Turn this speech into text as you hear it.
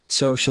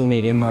Social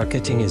media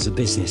marketing is a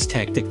business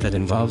tactic that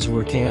involves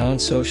working on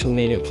social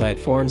media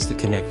platforms to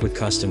connect with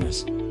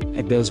customers.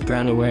 It builds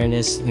brand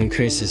awareness,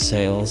 increases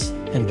sales,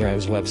 and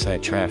drives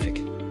website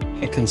traffic.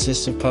 It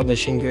consists of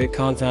publishing great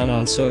content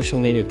on social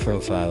media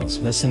profiles,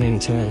 listening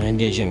to and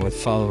engaging with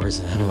followers,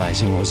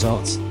 analyzing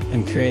results,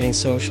 and creating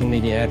social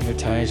media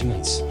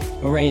advertisements.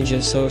 A range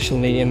of social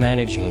media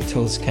management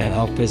tools can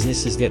help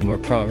businesses get more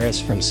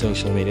progress from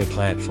social media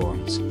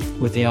platforms.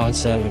 With the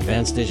onset of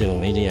advanced digital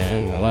media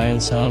and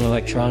reliance on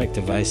electronic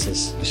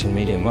devices, social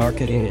media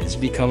marketing is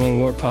becoming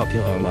more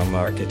popular among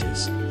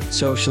marketers.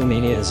 Social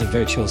media is a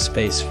virtual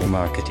space for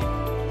marketing.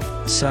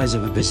 The size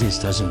of a business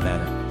doesn't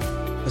matter.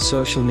 A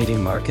social media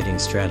marketing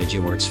strategy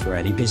works for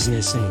any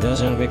business and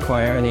doesn't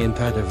require any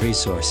input of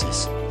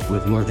resources.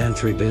 With more than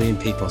 3 billion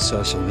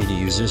social media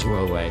users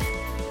worldwide,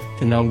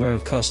 the number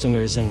of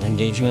customers and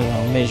engagement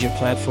on major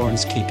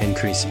platforms keep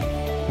increasing.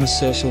 Most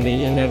social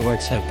media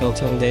networks have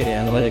built-in data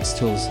analytics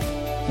tools,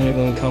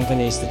 enabling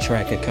companies to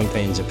track a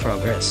campaign's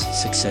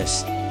progress,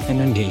 success,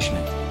 and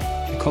engagement.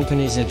 The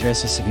companies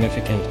address a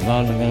significant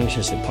amount of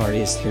interested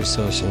parties through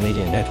social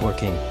media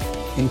networking,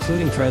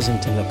 including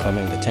present and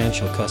upcoming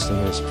potential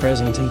customers,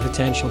 present and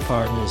potential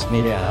partners,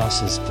 media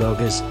houses,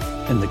 bloggers,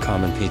 and the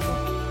common people.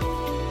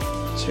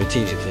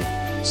 Strategically,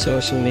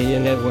 social media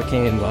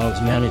networking involves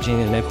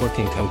managing a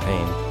networking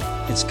campaign,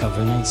 its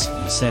governance,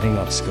 and setting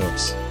up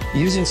scopes.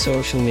 Using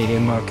social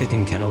media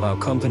marketing can allow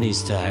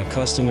companies to have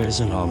customers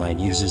and online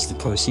users to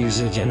post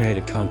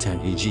user-generated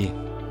content, e.g.,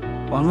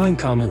 online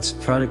comments,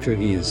 product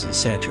reviews,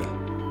 etc.,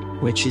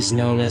 which is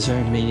known as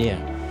earned media,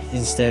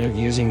 instead of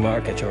using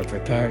market or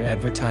prepared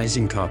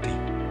advertising copy.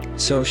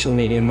 Social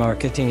media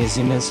marketing is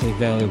immensely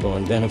valuable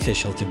and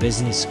beneficial to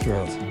business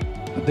growth.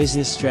 A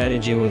business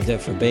strategy will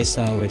differ based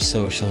on which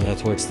social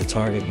networks the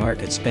target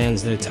market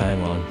spends their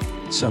time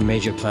on. Some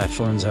major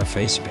platforms are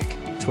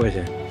Facebook,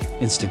 Twitter,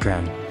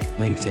 Instagram,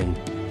 LinkedIn,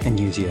 and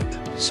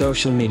YouTube.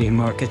 Social media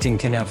marketing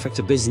can affect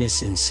a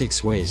business in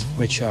 6 ways,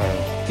 which are: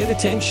 get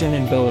attention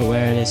and build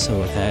awareness, so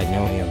without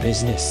knowing your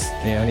business,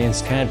 the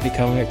audience can't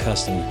become your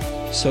customer.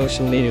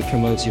 Social media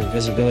promotes your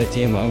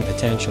visibility among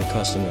potential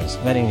customers,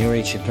 letting you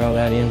reach a broad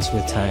audience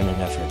with time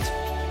and effort.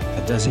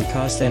 It doesn't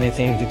cost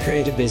anything to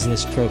create a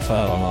business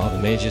profile on all the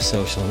major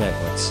social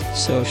networks.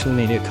 Social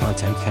media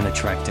content can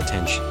attract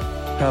attention.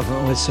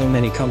 However, with so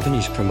many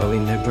companies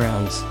promoting their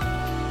brands,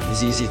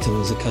 it's easy to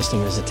lose a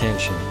customer's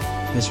attention.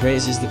 This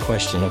raises the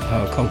question of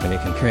how a company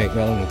can create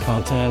relevant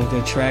content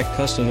to attract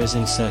customers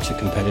in such a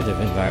competitive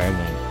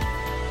environment.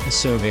 A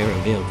survey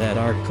revealed that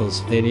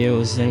articles,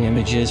 videos, and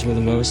images were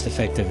the most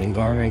effective in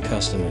garnering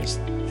customers.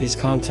 These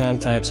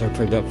content types are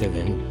productive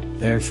and,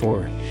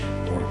 therefore,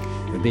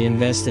 would be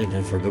invested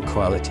in for good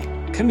quality.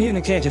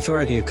 Communicate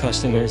authority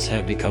customers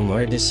have become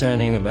more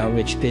discerning about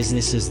which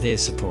businesses they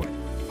support.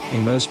 They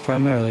most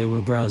primarily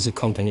will browse a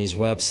company's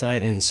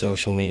website and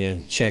social media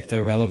to check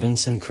their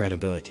relevance and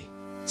credibility.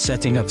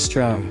 Setting up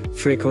strong,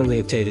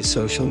 frequently updated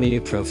social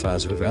media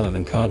profiles with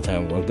relevant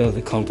content will build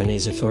the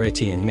company's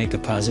authority and make a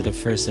positive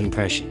first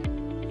impression.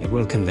 It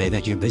will convey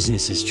that your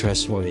business is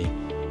trustworthy,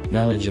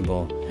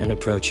 knowledgeable, and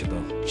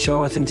approachable.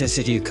 Show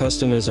authenticity.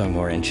 Customers are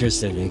more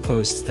interested in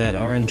posts that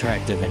are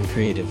interactive and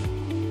creative.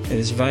 It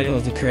is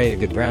vital to create a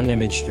good brand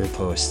image through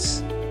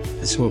posts.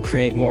 This will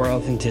create more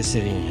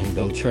authenticity and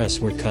build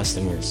trust with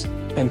customers.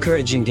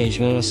 Encourage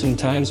engagement.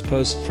 Sometimes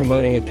posts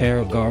promoting a pair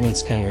of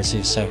garments can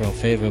receive several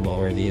favorable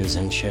reviews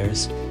and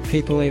shares.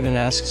 People even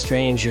ask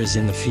strangers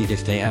in the feed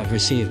if they have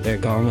received their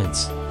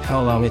garments,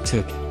 how long it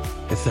took,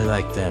 if they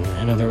like them,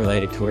 and other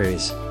related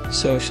queries.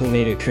 Social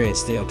media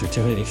creates the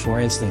opportunity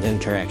for instant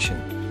interaction,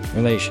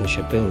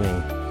 relationship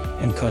building,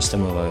 and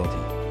customer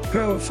loyalty.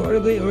 Grow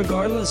affordably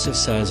regardless of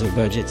size or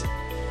budget.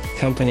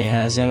 Company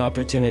has an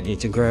opportunity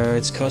to grow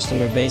its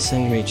customer base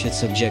and reach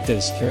its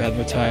objectives through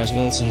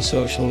advertisements on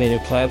social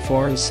media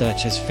platforms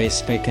such as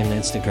Facebook and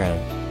Instagram.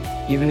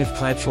 Even if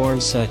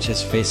platforms such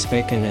as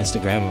Facebook and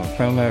Instagram are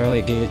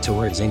primarily geared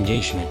towards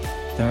engagement,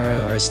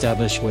 there are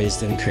established ways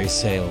to increase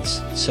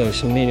sales.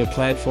 Social media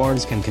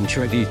platforms can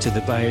contribute to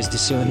the buyer's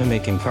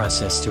decision-making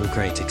process to a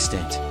great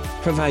extent.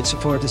 Provide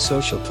support to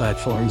social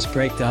platforms,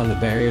 break down the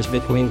barriers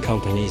between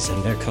companies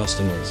and their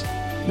customers.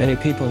 Many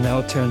people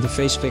now turn to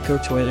Facebook or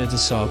Twitter to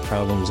solve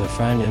problems or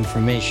find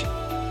information.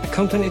 A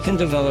company can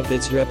develop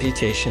its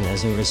reputation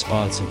as a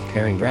responsive,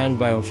 caring brand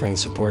by offering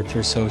support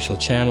through social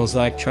channels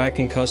like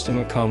tracking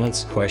customer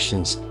comments,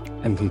 questions,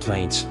 and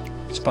complaints,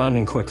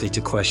 responding quickly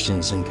to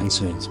questions and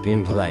concerns,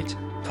 being polite,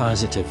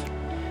 positive,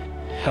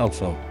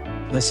 helpful,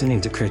 listening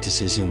to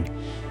criticism,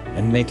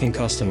 and making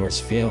customers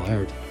feel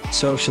heard.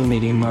 Social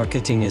media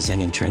marketing is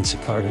an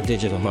intrinsic part of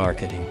digital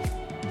marketing,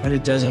 but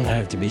it doesn't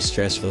have to be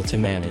stressful to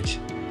manage.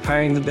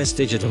 Hiring the best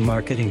digital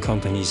marketing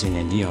companies in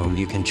India whom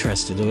you can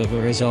trust to deliver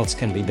results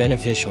can be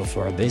beneficial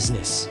for a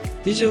business.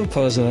 Digital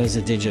Puzzle is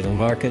a digital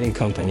marketing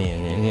company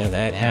in India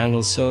that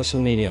handles social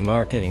media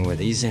marketing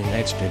with ease and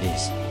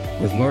expertise.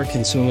 With more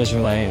consumers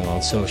relying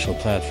on social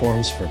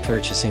platforms for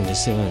purchasing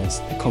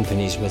decisions, the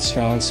companies with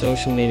strong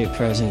social media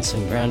presence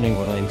and branding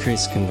will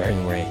increase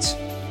conversion rates.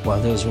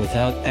 while those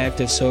without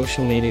active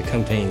social media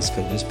campaigns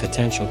could lose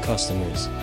potential customers.